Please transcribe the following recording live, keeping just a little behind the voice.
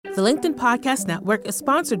The LinkedIn Podcast Network is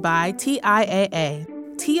sponsored by TIAA.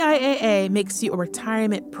 TIAA makes you a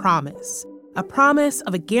retirement promise, a promise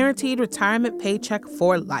of a guaranteed retirement paycheck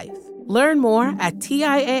for life. Learn more at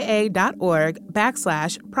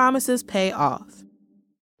TIAA.org/promises pay off.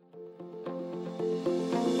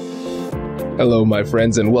 Hello, my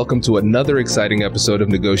friends, and welcome to another exciting episode of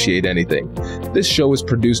Negotiate Anything. This show is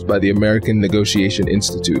produced by the American Negotiation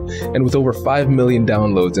Institute, and with over 5 million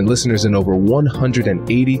downloads and listeners in over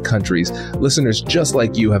 180 countries, listeners just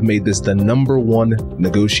like you have made this the #1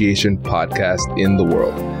 negotiation podcast in the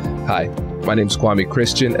world. Hi, my name is Kwame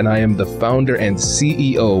Christian, and I am the founder and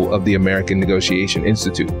CEO of the American Negotiation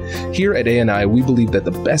Institute. Here at ANI, we believe that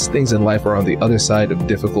the best things in life are on the other side of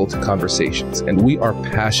difficult conversations, and we are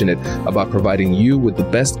passionate about providing you with the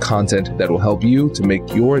best content that will help you to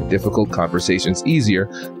make your difficult conversations easier,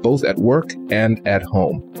 both at work and at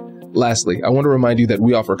home. Lastly, I want to remind you that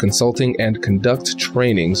we offer consulting and conduct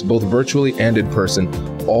trainings, both virtually and in person,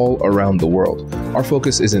 all around the world. Our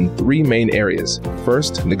focus is in 3 main areas.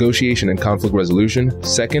 First, negotiation and conflict resolution.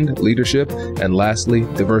 Second, leadership. And lastly,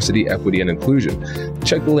 diversity, equity, and inclusion.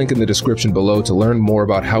 Check the link in the description below to learn more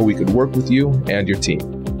about how we could work with you and your team.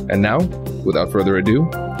 And now, without further ado,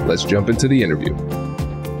 let's jump into the interview.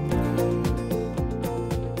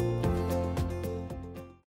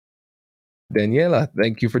 Daniela,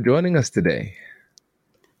 thank you for joining us today.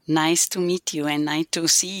 Nice to meet you and nice to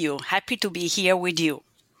see you. Happy to be here with you.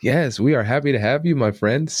 Yes, we are happy to have you, my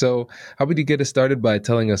friend. So how about you get us started by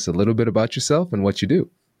telling us a little bit about yourself and what you do?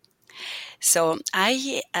 So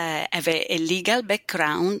I have a legal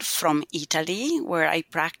background from Italy, where I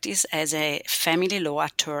practice as a family law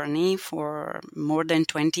attorney for more than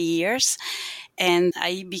 20 years. And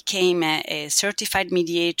I became a certified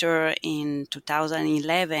mediator in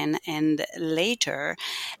 2011 and later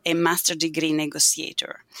a master degree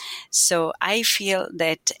negotiator. So I feel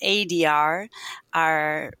that ADR,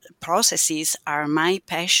 our processes, are my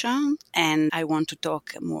passion, and I want to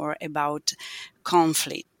talk more about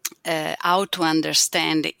conflict. How to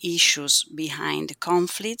understand the issues behind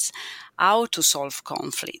conflicts, how to solve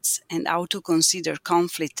conflicts, and how to consider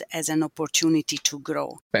conflict as an opportunity to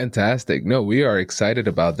grow. Fantastic. No, we are excited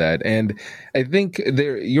about that. And I think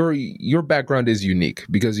your background is unique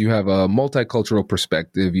because you have a multicultural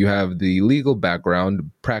perspective. You have the legal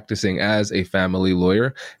background practicing as a family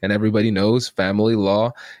lawyer. And everybody knows family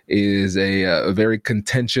law is a very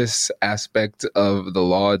contentious aspect of the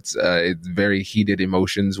law. It's very heated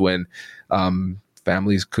emotions when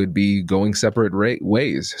families could be going separate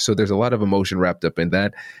ways. So there's a lot of emotion wrapped up in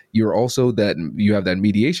that. You have that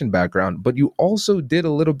mediation background, but you also did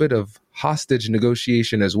a little bit of hostage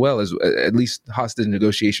negotiation as well, as at least hostage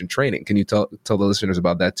negotiation training. Can you tell the listeners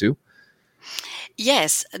about that too?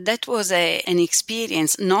 Yes, that was an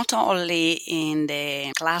experience not only in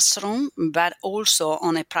the classroom, but also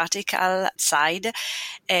on a practical side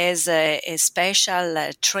as a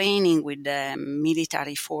special training with the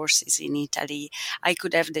military forces in Italy. I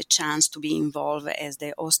could have the chance to be involved as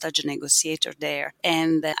the hostage negotiator there.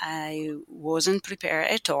 And I wasn't prepared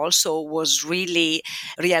at all, so it was really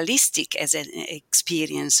realistic as an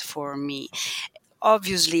experience for me.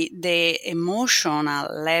 Obviously, the emotional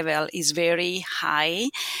level is very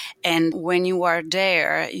high. And when you are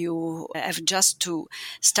there, you have just to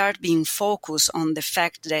start being focused on the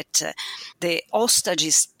fact that the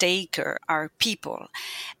hostages taker are people.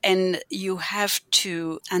 And you have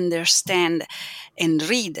to understand and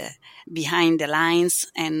read behind the lines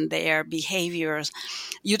and their behaviors.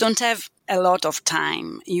 You don't have a lot of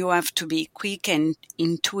time. You have to be quick and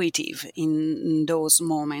intuitive in those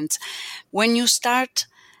moments. When you start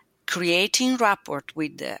creating rapport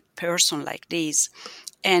with a person like this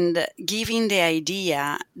and giving the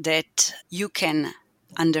idea that you can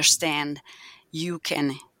understand, you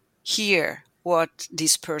can hear what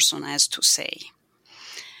this person has to say.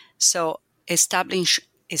 So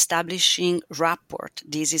establishing rapport,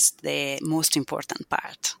 this is the most important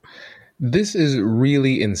part. This is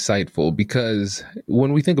really insightful because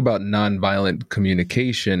when we think about nonviolent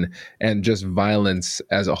communication and just violence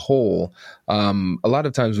as a whole, a lot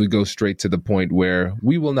of times we go straight to the point where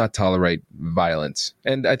we will not tolerate violence.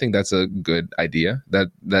 And I think that's a good idea.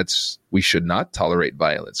 We should not tolerate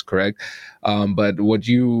violence, correct? But what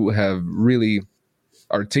you have really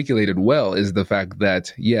articulated well is the fact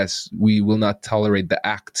that, yes, we will not tolerate the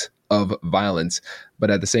act of violence, but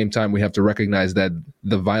at the same time, we have to recognize that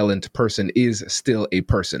the violent person is still a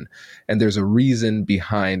person, and there's a reason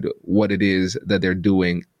behind what it is that they're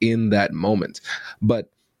doing in that moment. But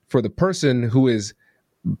for the person who is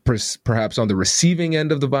perhaps on the receiving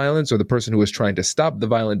end of the violence or the person who is trying to stop the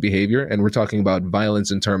violent behavior. And we're talking about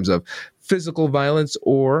violence in terms of physical violence,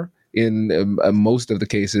 or in most of the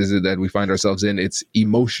cases that we find ourselves in, it's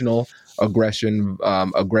emotional aggression,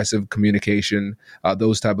 aggressive communication,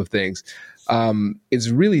 those type of things. It's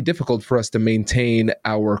really difficult for us to maintain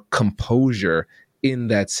our composure in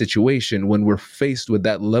that situation when we're faced with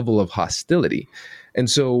that level of hostility. And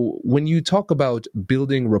so when you talk about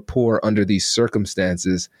building rapport under these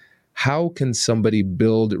circumstances, how can somebody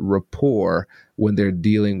build rapport when they're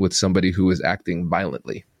dealing with somebody who is acting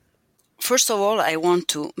violently? First of all, I want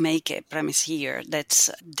to make a premise here that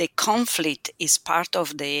the conflict is part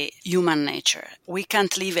of the human nature. We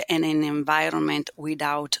can't live in an environment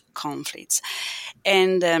without conflicts.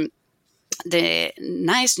 And the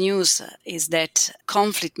nice news is that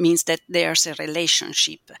conflict means that there's a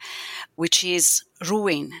relationship which is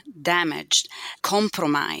ruined, damaged,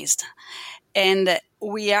 compromised. And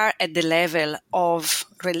we are at the level of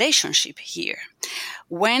relationship here.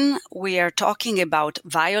 When we are talking about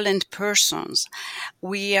violent persons,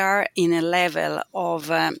 we are in a level of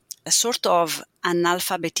a sort of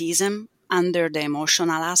analphabetism under the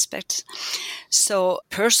emotional aspect. So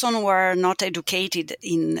persons who are not educated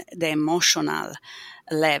in the emotional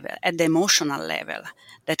level, at the emotional level,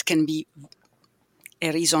 that can be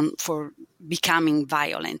a reason for becoming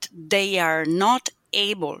violent. They are not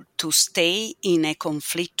able to stay in a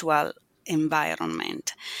conflictual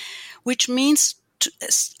environment, which means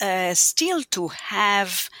still to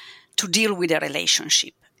have to deal with a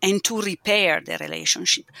relationship and to repair the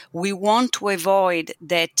relationship. We want to avoid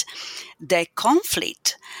that the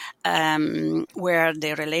conflict where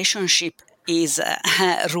the relationship is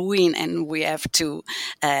ruined and we have to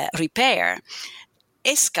repair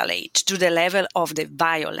escalate to the level of the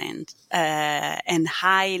violent and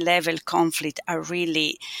high level conflict are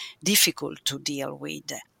really difficult to deal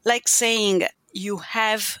with. Like saying you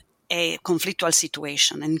have a conflictual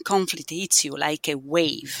situation and conflict hits you like a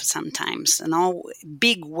wave sometimes,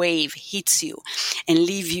 big wave hits you and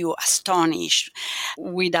leave you astonished,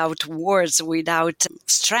 without words, without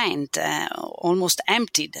strength, almost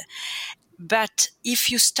emptied. But if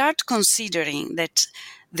you start considering that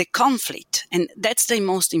the conflict, and that's the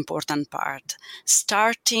most important part,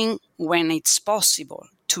 starting when it's possible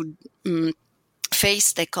to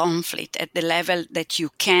face the conflict at the level that you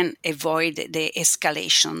can avoid the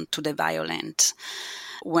escalation to the violent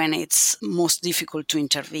when it's most difficult to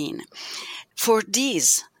intervene. For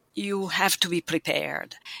this, you have to be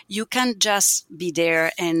prepared. You can't just be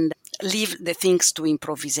there and leave the things to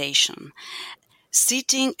improvisation.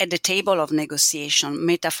 Sitting at the table of negotiation,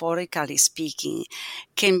 metaphorically speaking,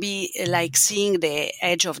 can be like seeing the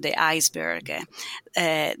edge of the iceberg.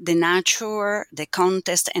 The nature, the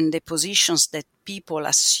context, and the positions that people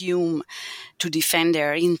assume to defend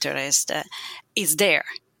their interest is there.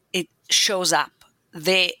 It shows up.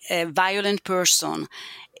 The violent person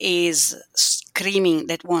is screaming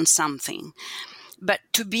that wants something. But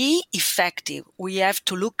to be effective, we have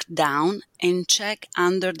to look down and check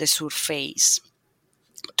under the surface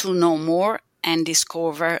to know more and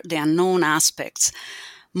discover the unknown aspects,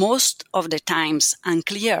 most of the times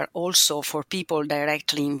unclear also for people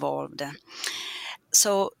directly involved.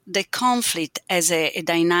 So the conflict as a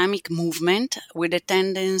dynamic movement with a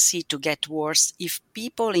tendency to get worse if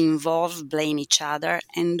people involved blame each other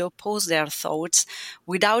and oppose their thoughts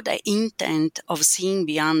without the intent of seeing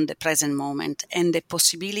beyond the present moment and the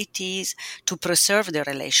possibilities to preserve the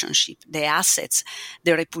relationship, the assets,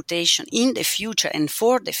 the reputation in the future and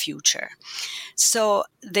for the future. So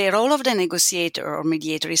the role of the negotiator or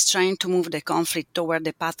mediator is trying to move the conflict toward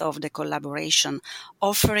the path of the collaboration,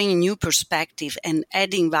 offering new perspective and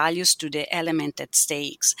adding values to the element at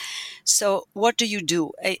stakes. So what do you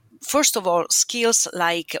do? First of all, skills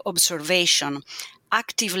like observation,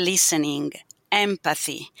 active listening,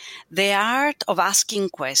 empathy, the art of asking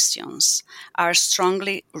questions are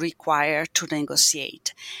strongly required to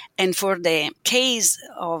negotiate. And for the case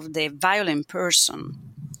of the violent person,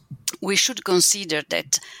 we should consider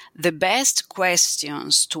that the best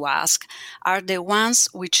questions to ask are the ones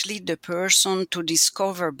which lead the person to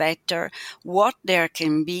discover better what there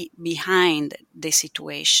can be behind the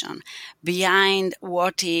situation, behind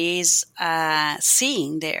what he is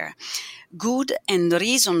seeing there. Good and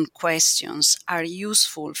reasoned questions are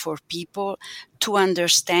useful for people to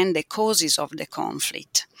understand the causes of the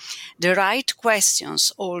conflict. The right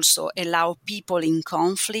questions also allow people in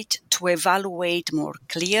conflict to evaluate more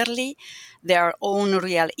clearly their own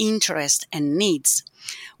real interests and needs.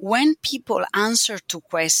 When people answer to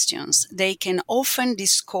questions, they can often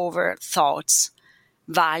discover thoughts,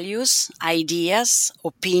 values, ideas,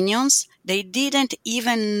 opinions they didn't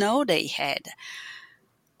even know they had.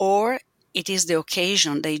 Or it is the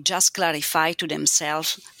occasion they just clarify to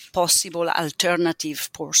themselves possible alternative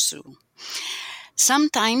pursue.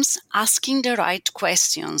 Sometimes asking the right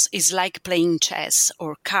questions is like playing chess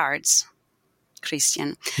or cards.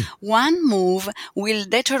 Christian. One move will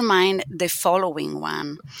determine the following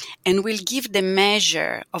one and will give the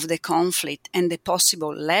measure of the conflict and the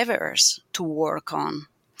possible levers to work on.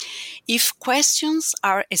 If questions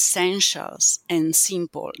are essentials and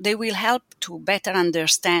simple, they will help to better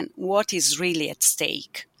understand what is really at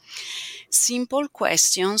stake. Simple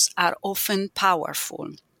questions are often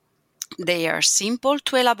powerful. They are simple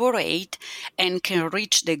to elaborate and can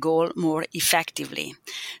reach the goal more effectively.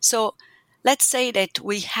 So, let's say that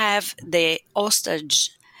we have the hostage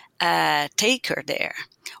taker there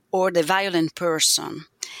or the violent person.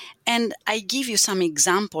 And I give you some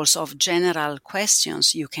examples of general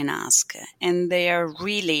questions you can ask. And they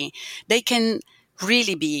can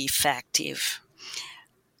really be effective.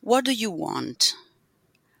 What do you want?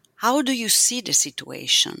 How do you see the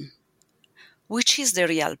situation? Which is the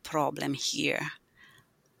real problem here?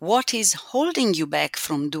 What is holding you back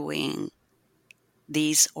from doing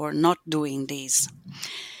this or not doing this?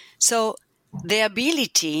 So the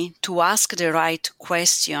ability to ask the right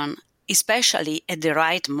question, especially at the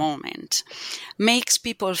right moment, makes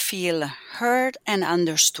people feel heard and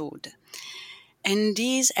understood. And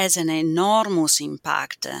this has an enormous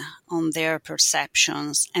impact on their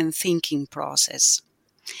perceptions and thinking process.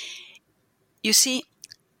 You see,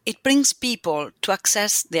 it brings people to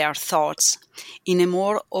access their thoughts in a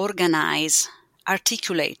more organized,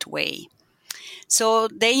 articulate way. So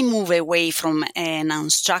they move away from an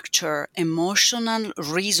unstructured emotional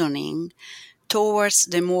reasoning towards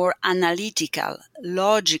the more analytical,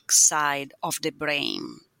 logic side of the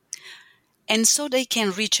brain. And so they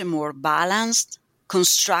can reach a more balanced,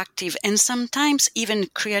 constructive, and sometimes even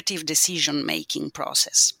creative decision-making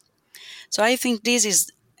process. So I think this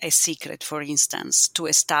is a secret, for instance, to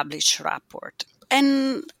establish rapport.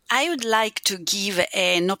 And I would like to give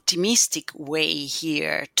an optimistic way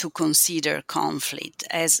here to consider conflict,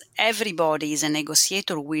 as everybody is a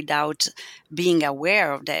negotiator without being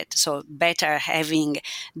aware of that. So better having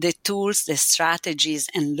the tools, the strategies,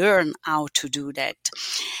 and learn how to do that.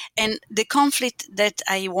 And the conflict that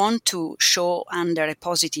I want to show under a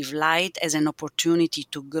positive light as an opportunity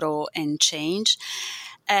to grow and change,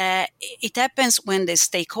 it happens when the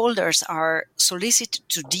stakeholders are solicited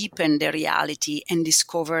to deepen the reality and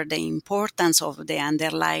discover the importance of the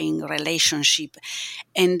underlying relationship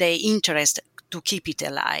and the interest to keep it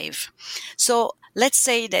alive. So let's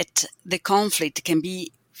say that the conflict can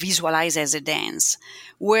be visualized as a dance,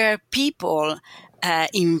 where people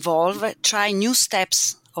involved try new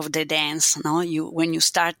steps of the dance. No, when you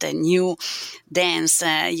start a new dance,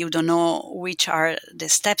 you don't know which are the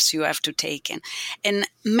steps you have to take. And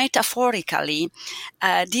metaphorically,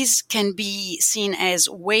 this can be seen as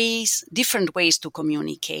different ways to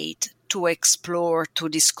communicate, to explore, to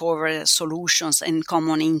discover solutions and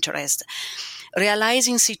common interest,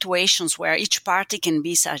 realizing situations where each party can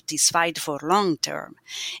be satisfied for long term.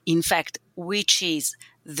 In fact, which is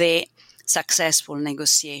the successful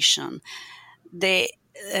negotiation. The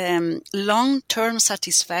long-term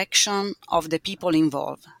satisfaction of the people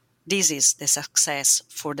involved. This is the success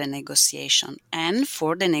for the negotiation and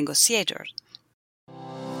for the negotiator.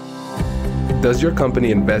 Does your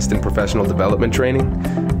company invest in professional development training?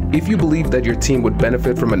 If you believe that your team would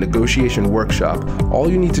benefit from a negotiation workshop,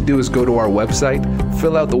 all you need to do is go to our website,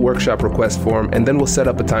 fill out the workshop request form, and then we'll set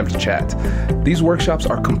up a time to chat. These workshops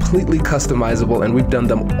are completely customizable, and we've done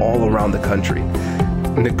them all around the country.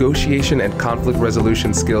 Negotiation and conflict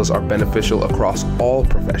resolution skills are beneficial across all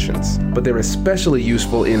professions, but they're especially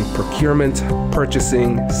useful in procurement,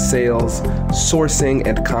 purchasing, sales, sourcing,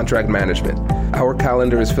 and contract management. Our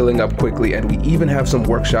calendar is filling up quickly, and we even have some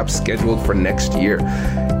workshops scheduled for next year.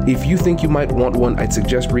 If you think you might want one, I'd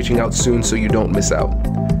suggest reaching out soon so you don't miss out.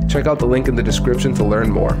 Check out the link in the description to learn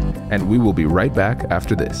more, and we will be right back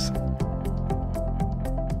after this.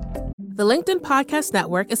 The LinkedIn Podcast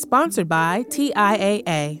Network is sponsored by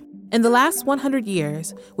TIAA. In the last 100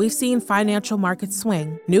 years, we've seen financial markets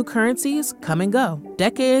swing, new currencies come and go,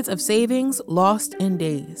 decades of savings lost in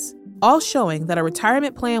days, all showing that a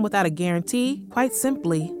retirement plan without a guarantee, quite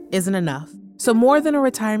simply, isn't enough. So more than a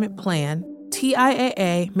retirement plan,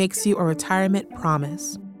 TIAA makes you a retirement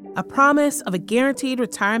promise. A promise of a guaranteed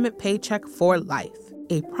retirement paycheck for life.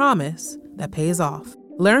 A promise that pays off.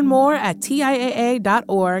 Learn more at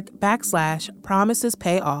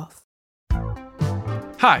TIAA.org/promisespayoff.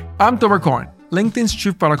 Hi, I'm Tomer Cohen, LinkedIn's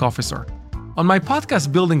Chief Product Officer. On my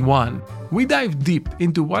podcast Building One, we dive deep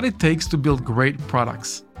into what it takes to build great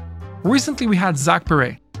products. Recently, we had Zach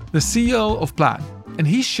Perret, the CEO of Plaid, and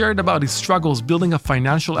he shared about his struggles building a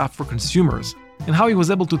financial app for consumers and how he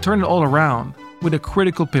was able to turn it all around with a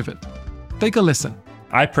critical pivot. Take a listen.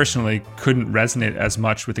 I personally couldn't resonate as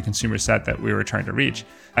much with the consumer set that we were trying to reach.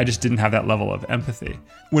 I just didn't have that level of empathy.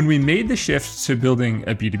 When we made the shift to building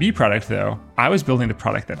a B2B product, though, I was building the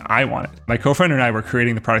product that I wanted. My co-founder and I were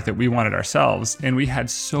creating the product that we wanted ourselves, and we had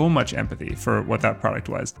so much empathy for what that product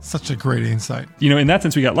was. Such a great insight. In that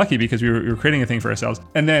sense, we got lucky because we were creating a thing for ourselves.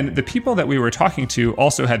 And then the people that we were talking to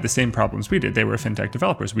also had the same problems we did. They were fintech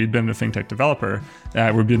developers. We'd been a fintech developer.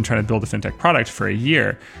 We'd been trying to build a fintech product for a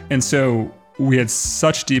year. And so we had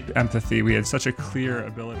such deep empathy. We had such a clear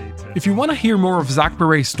ability to... If you want to hear more of Zach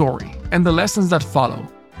Perret's story and the lessons that follow,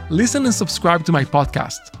 listen and subscribe to my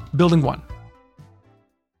podcast, Building One.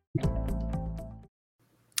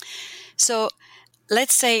 So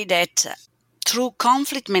let's say that through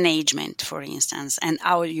conflict management, for instance, and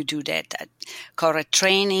how you do that, correct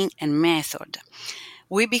training and method,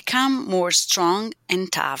 we become more strong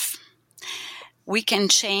and tough. We can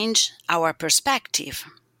change our perspective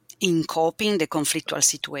in coping the conflictual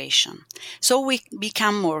situation. So we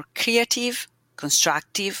become more creative,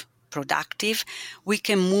 constructive, productive. We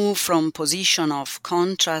can move from position of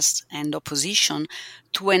contrast and opposition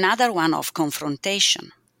to another one of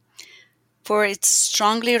confrontation. For it's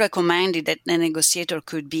strongly recommended that the negotiator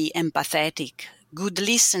could be empathetic, good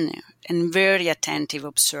listener, and very attentive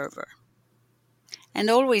observer.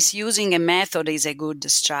 And always using a method is a good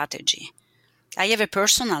strategy. I have a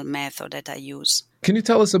personal method that I use. Can you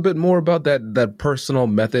tell us a bit more about that personal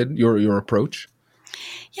method, your approach?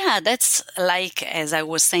 Yeah, that's like, as I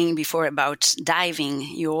was saying before about diving,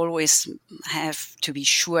 you always have to be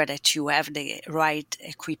sure that you have the right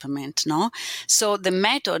equipment, no? So the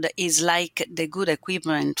method is like the good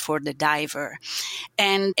equipment for the diver,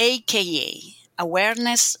 and AKA,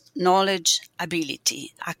 awareness, knowledge,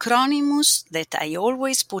 ability, acronyms that I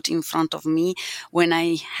always put in front of me when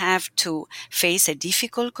I have to face a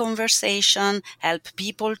difficult conversation, help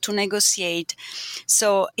people to negotiate.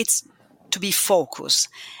 So it's to be focused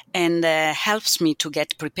and helps me to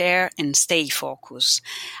get prepared and stay focused.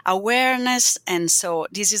 Awareness, and so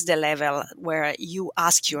this is the level where you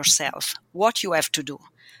ask yourself what you have to do,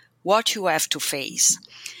 what you have to face.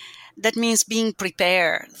 That means being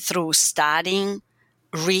prepared through studying,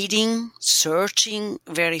 reading, searching,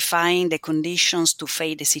 verifying the conditions to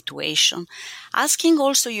face the situation. Asking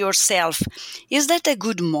also yourself, is that a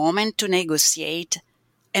good moment to negotiate?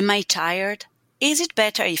 Am I tired? Is it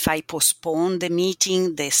better if I postpone the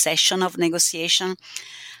meeting, the session of negotiation?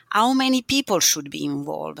 How many people should be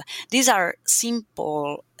involved? These are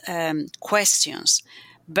simple questions,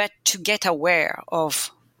 but to get aware of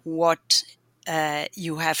what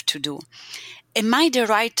you have to do. Am I the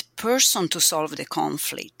right person to solve the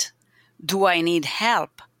conflict? Do I need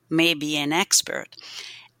help? Maybe an expert.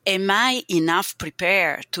 Am I enough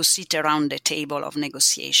prepared to sit around the table of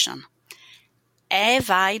negotiation? Have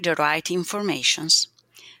I the right informations?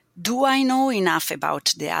 Do I know enough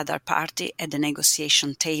about the other party at the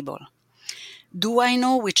negotiation table? Do I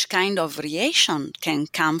know which kind of reaction can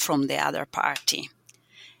come from the other party?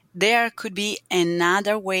 There could be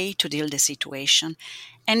another way to deal the situation.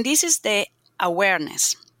 And this is the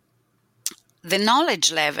awareness. The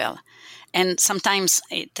knowledge level, and sometimes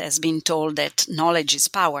it has been told that knowledge is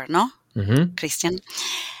power, no? Mm-hmm. Christian?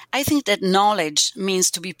 I think that knowledge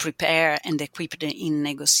means to be prepared and equipped in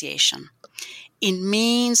negotiation. It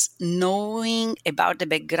means knowing about the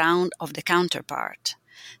background of the counterpart.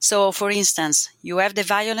 So, for instance, you have the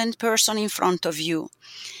violent person in front of you.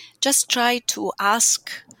 Just try to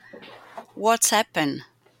ask what's happened,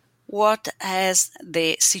 what has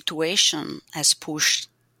the situation has pushed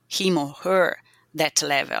him or her that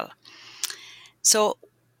level. So,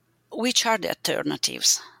 which are the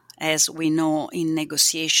alternatives? As we know in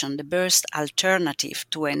negotiation, the best alternative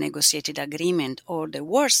to a negotiated agreement or the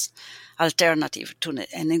worst alternative to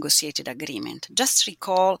a negotiated agreement. Just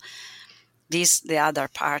recall this, the other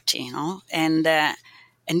party, and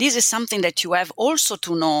this is something that you have also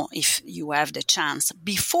to know if you have the chance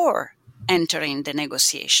before entering the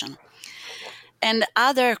negotiation. And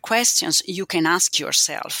other questions you can ask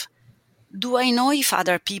yourself. Do I know if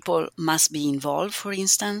other people must be involved, for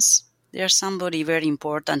instance? There's somebody very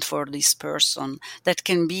important for this person that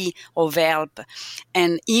can be of help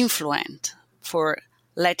and influence for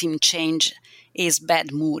let him change his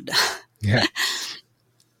bad mood. Yeah.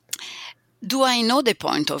 Do I know the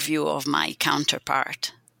point of view of my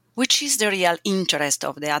counterpart? Which is the real interest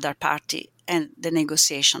of the other party at the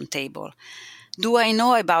negotiation table? Do I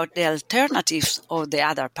know about the alternatives of the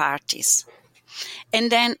other parties?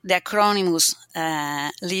 And then the acronyms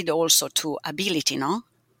lead also to ability, no?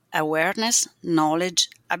 Awareness, knowledge,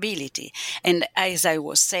 ability. And as I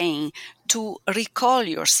was saying, to recall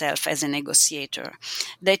yourself as a negotiator,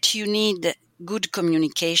 that you need good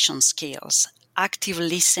communication skills, active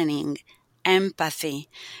listening, empathy,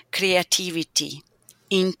 creativity,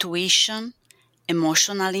 intuition,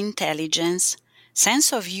 emotional intelligence,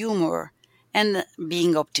 sense of humor, and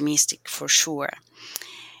being optimistic for sure.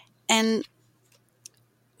 And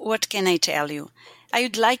what can I tell you? I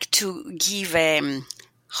would like to give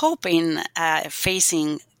hope in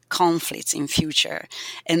facing conflicts in future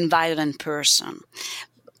and violent person.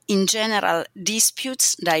 In general,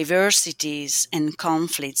 disputes, diversities, and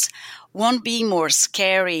conflicts won't be more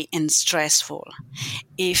scary and stressful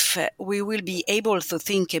if we will be able to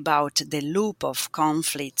think about the loop of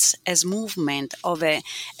conflicts as movement of an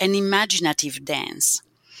imaginative dance.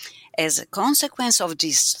 As a consequence of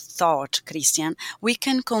this thought, Christian, we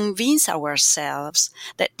can convince ourselves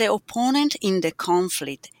that the opponent in the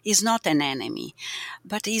conflict is not an enemy,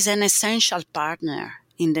 but is an essential partner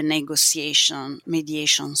in the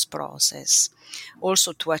mediations process,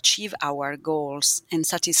 also to achieve our goals and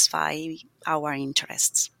satisfy our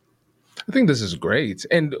interests. I think this is great.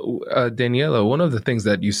 And Daniela, one of the things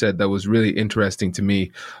that you said that was really interesting to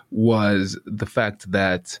me was the fact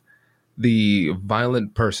that the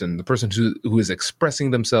violent person, the person who is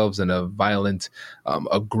expressing themselves in a violent,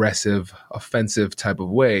 aggressive, offensive type of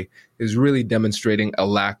way, is really demonstrating a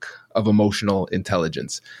lack of emotional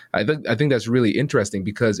intelligence. I think that's really interesting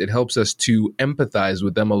because it helps us to empathize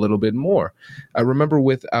with them a little bit more. I remember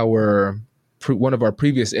with one of our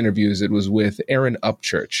previous interviews, it was with Erin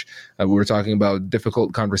Upchurch. We were talking about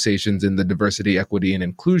difficult conversations in the diversity, equity, and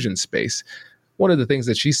inclusion space. One of the things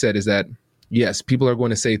that she said is that yes, people are going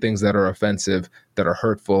to say things that are offensive, that are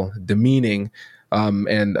hurtful, demeaning,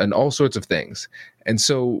 and all sorts of things. And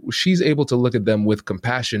so she's able to look at them with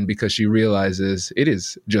compassion because she realizes it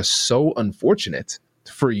is just so unfortunate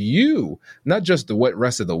for you, not just the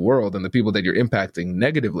rest of the world and the people that you're impacting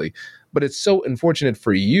negatively, but it's so unfortunate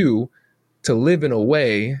for you to live in a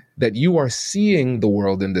way that you are seeing the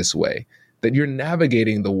world in this way, that you're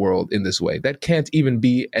navigating the world in this way. That can't even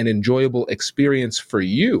be an enjoyable experience for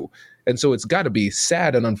you. And so it's got to be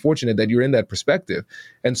sad and unfortunate that you're in that perspective.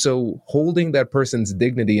 And so holding that person's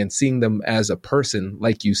dignity and seeing them as a person,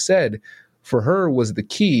 like you said, for her was the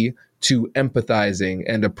key to empathizing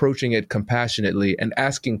and approaching it compassionately and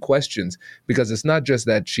asking questions, because it's not just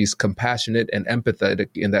that she's compassionate and empathetic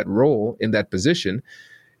in that role, in that position.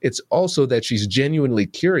 It's also that she's genuinely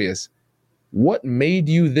curious. What made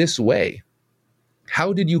you this way?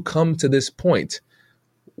 How did you come to this point?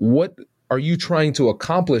 What are you trying to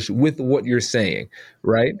accomplish with what you're saying,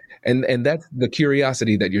 right? And that's the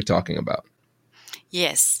curiosity that you're talking about.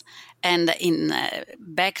 Yes. And in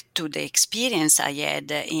back to the experience I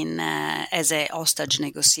had in as a hostage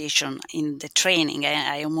negotiation in the training,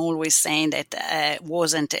 I am always saying that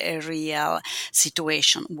wasn't a real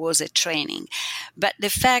situation, was a training. But the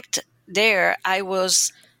fact there, I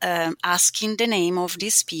was asking the name of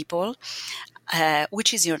these people,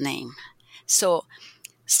 which is your name? So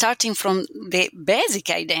starting from the basic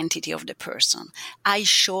identity of the person, I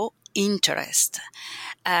show interest.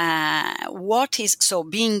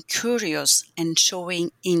 Being curious and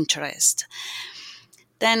showing interest.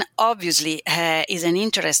 Then obviously is an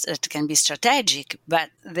interest that can be strategic, but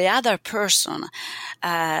the other person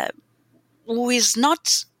who is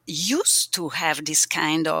not used to have this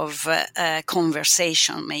kind of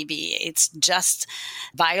conversation, maybe it's just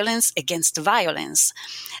violence against violence,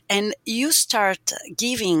 and you start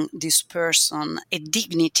giving this person a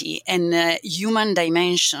dignity and a human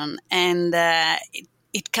dimension, and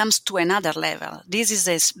it comes to another level. This is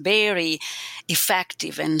a very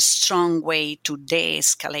effective and strong way to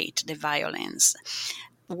de-escalate the violence.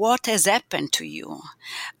 What has happened to you?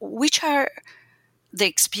 Which are the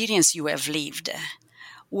experience you have lived?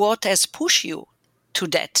 What has pushed you to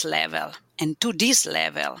that level and to this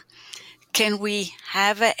level? Can we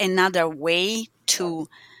have another way to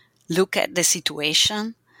look at the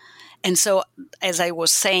situation? And so, as I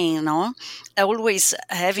was saying, always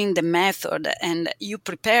having the method, and you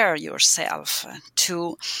prepare yourself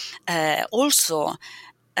to also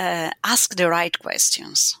ask the right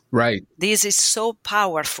questions. Right. This is so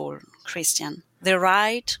powerful, Christian. The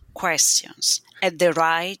right questions at the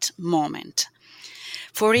right moment.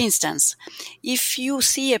 For instance, if you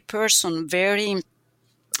see a person very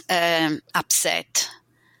upset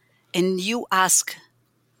and you ask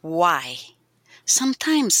why,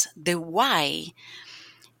 sometimes the why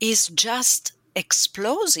is just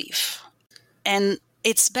explosive. And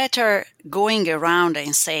it's better going around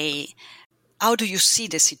and say, how do you see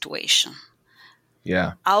the situation?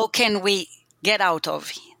 Yeah. How can we get out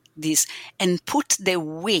of this? And put the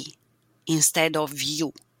we instead of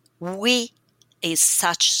you. We is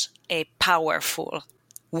such a powerful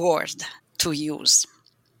word to use.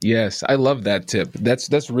 Yes, I love that tip.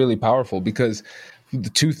 That's really powerful because the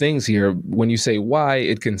two things here, when you say why,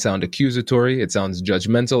 it can sound accusatory, it sounds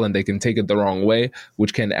judgmental, and they can take it the wrong way,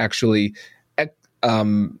 which can actually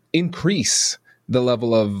increase the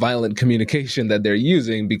level of violent communication that they're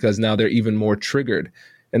using because now they're even more triggered.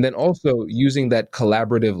 And then also using that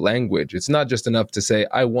collaborative language. It's not just enough to say,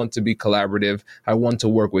 I want to be collaborative, I want to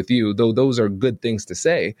work with you, though those are good things to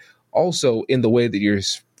say. Also, in the way that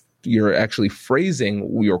you're actually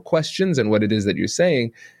phrasing your questions and what it is that you're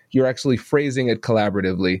saying, you're actually phrasing it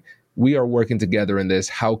collaboratively. We are working together in this.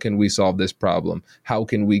 How can we solve this problem? How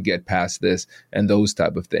can we get past this? And those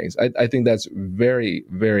type of things. I think that's very,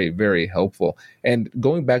 very, very helpful. And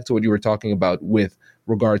going back to what you were talking about with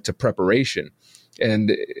regard to preparation,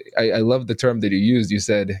 and I love the term that you used. You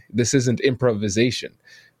said, this isn't improvisation,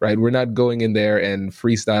 right? We're not going in there and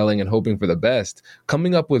freestyling and hoping for the best.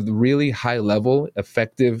 Coming up with really high level,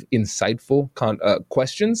 effective, insightful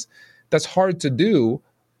questions, that's hard to do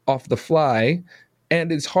off the fly.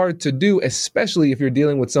 And it's hard to do, especially if you're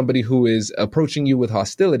dealing with somebody who is approaching you with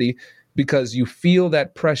hostility, because you feel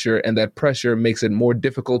that pressure, and that pressure makes it more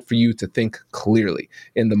difficult for you to think clearly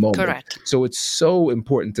in the moment. Correct. So it's so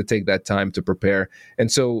important to take that time to prepare.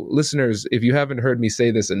 And so, listeners, if you haven't heard me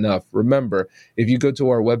say this enough, remember, if you go to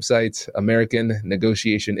our website,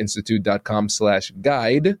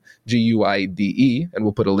 AmericanNegotiationInstitute.com/guide, GUIDE, and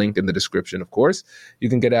we'll put a link in the description, of course, you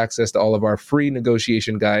can get access to all of our free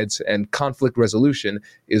negotiation guides, and conflict resolution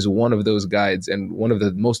is one of those guides. And one of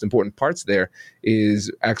the most important parts there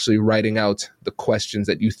is actually writing out the questions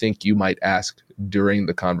that you think you might ask during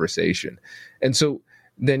the conversation. And so,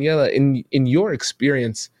 Daniela, in your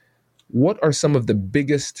experience, what are some of the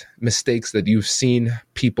biggest mistakes that you've seen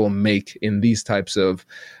people make in these types of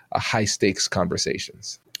high stakes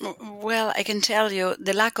conversations? Well, I can tell you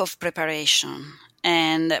the lack of preparation.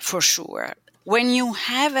 And for sure, when you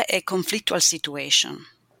have a conflictual situation,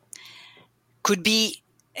 could be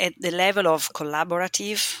at the level of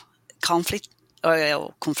collaborative conflict,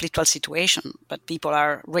 conflictual situation, but people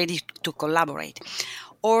are ready to collaborate,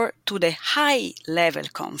 or to the high level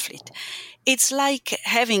conflict. It's like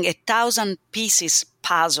having 1,000 pieces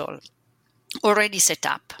puzzle already set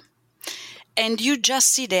up, and you just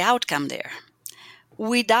see the outcome there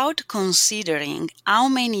without considering how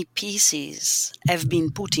many pieces have been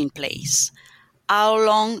put in place. How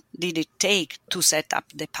long did it take to set up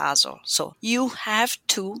the puzzle? So you have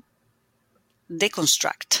to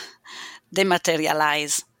deconstruct,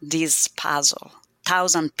 dematerialize this puzzle,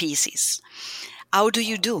 1,000 pieces. How do?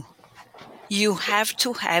 You have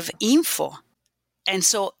to have info. And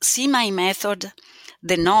so see my method,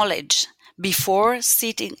 the knowledge, before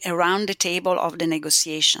sitting around the table of the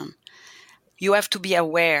negotiation. You have to be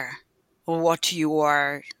aware of what you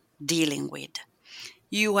are dealing with.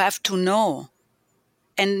 You have to know,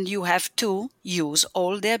 and you have to use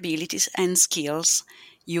all the abilities and skills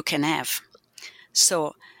you can have.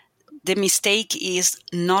 So the mistake is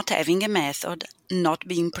not having a method, not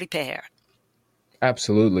being prepared.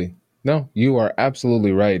 Absolutely. No, you are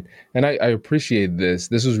absolutely right. And I appreciate this.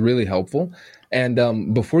 This was really helpful.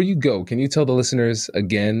 And before you go, can you tell the listeners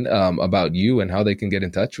again about you and how they can get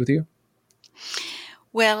in touch with you?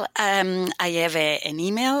 Well, I have an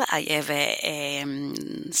email, I have a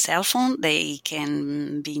cell phone. They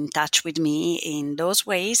can be in touch with me in those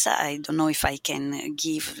ways. I don't know if I can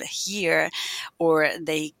give here, or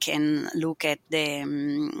they can look at the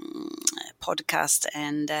podcast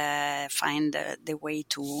and find the way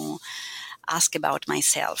to ask about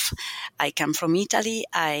myself. I come from Italy.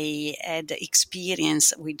 I had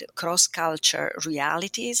experience with cross-culture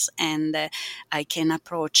realities, and I can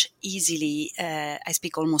approach easily. I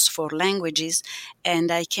speak almost 4 languages,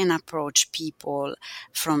 and I can approach people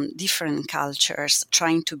from different cultures,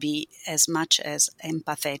 trying to be as much as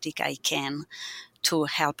empathetic I can to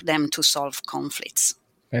help them to solve conflicts.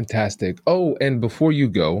 Fantastic. Oh, and before you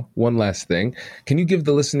go, one last thing. Can you give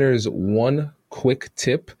the listeners one quick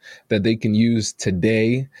tip that they can use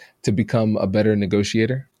today to become a better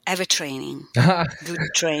negotiator? Have a training, good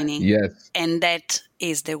training. Yes. And that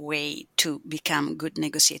is the way to become good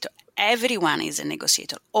negotiator. Everyone is a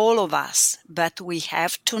negotiator, all of us, but we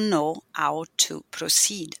have to know how to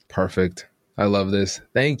proceed. Perfect. I love this.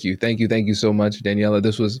 Thank you. Thank you. Thank you so much, Daniela.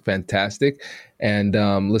 This was fantastic. And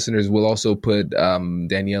listeners, will also put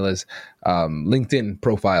Daniela's LinkedIn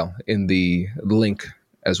profile in the link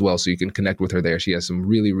as well. So you can connect with her there. She has some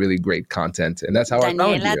really, really great content. And that's how I found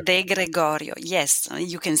Daniela you. de Gregorio. Yes,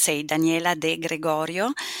 you can say Daniela de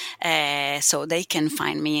Gregorio. So they can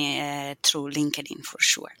find me through LinkedIn for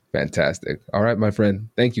sure. Fantastic. All right, my friend.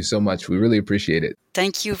 Thank you so much. We really appreciate it.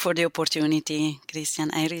 Thank you for the opportunity,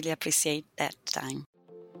 Christian. I really appreciate that time.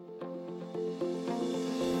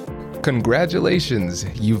 Congratulations!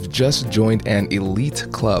 You've just joined an elite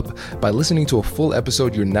club. By listening to a full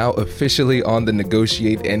episode, you're now officially on the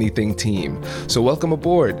Negotiate Anything team. So welcome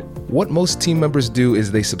aboard. What most team members do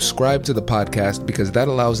is they subscribe to the podcast because that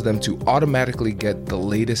allows them to automatically get the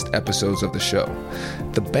latest episodes of the show.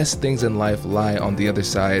 The best things in life lie on the other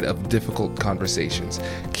side of difficult conversations.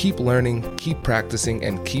 Keep learning, keep practicing,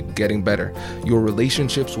 and keep getting better. Your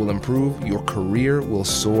relationships will improve, your career will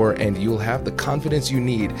soar, and you'll have the confidence you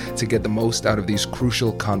need to get the most out of these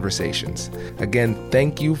crucial conversations. Again,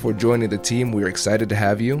 thank you for joining the team. We're excited to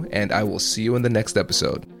have you, and I will see you in the next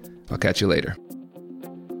episode. I'll catch you later.